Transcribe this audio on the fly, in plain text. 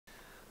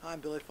I'm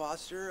Billy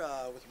Foster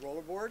with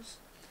Rollerboards.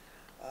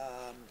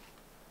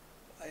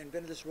 I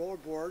invented this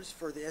rollerboards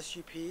for the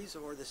SUPs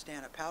or the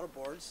stand-up paddle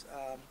boards.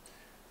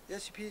 The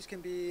SUPs can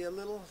be a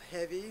little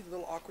heavy, a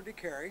little awkward to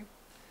carry,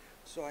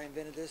 so I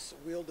invented this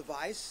wheel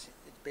device.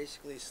 It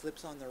basically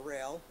slips on the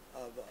rail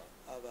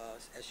of a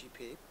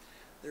SUP.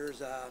 There's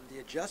the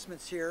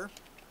adjustments here.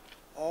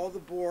 All the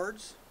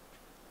boards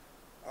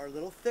are a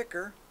little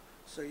thicker,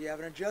 so you have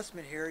an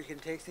adjustment here. You can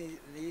take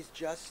these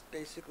just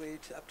basically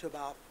up to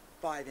about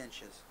 5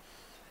 inches.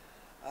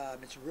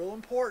 It's real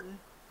important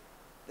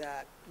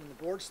that when the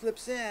board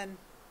slips in,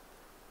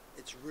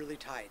 it's really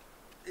tight.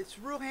 It's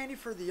real handy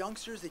for the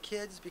youngsters, the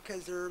kids,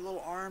 because their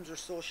little arms are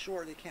so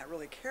short they can't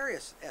really carry a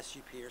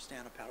SUP or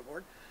stand-up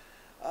paddleboard.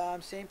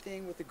 Same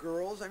thing with the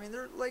girls. I mean,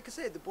 they're, like I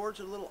say, the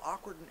boards are a little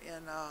awkward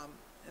and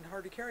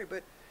hard to carry,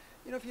 but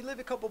you know, if you live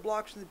a couple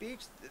blocks from the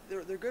beach,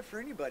 they're good for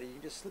anybody. You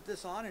can just slip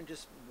this on and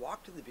just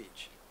walk to the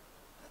beach.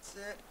 That's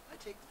it. I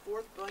take the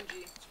 4th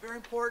bungee. It's very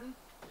important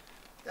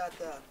that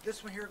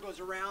this one here goes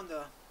around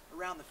the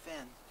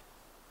fin.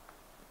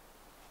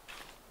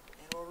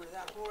 And over to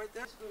that hole right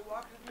there. So we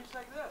walk to the beach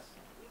like this.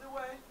 Either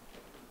way,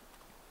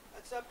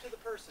 that's up to the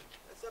person.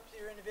 That's up to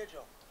your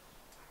individual.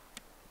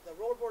 The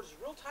rollerboard is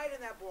real tight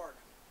in that board.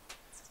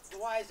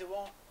 Otherwise, it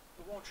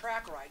won't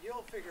track right.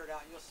 You'll figure it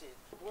out. You'll see.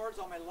 The boards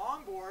on my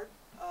long board.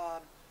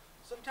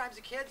 Sometimes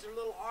the kids, their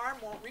little arm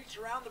won't reach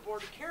around the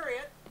board to carry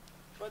it.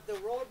 But the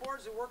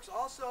rollerboards, it works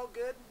also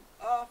good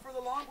for the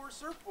longboard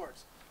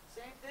surfboards.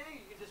 Same thing.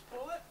 You can just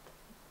pull it,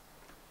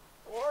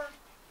 or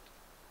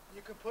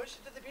you can push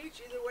it to the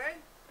beach. Either way.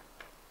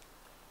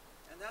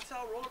 And that's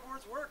how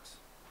rollerboards works.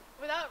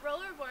 Without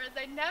rollerboards,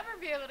 I'd never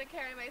be able to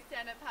carry my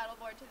stand-up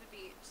paddleboard to the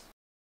beach.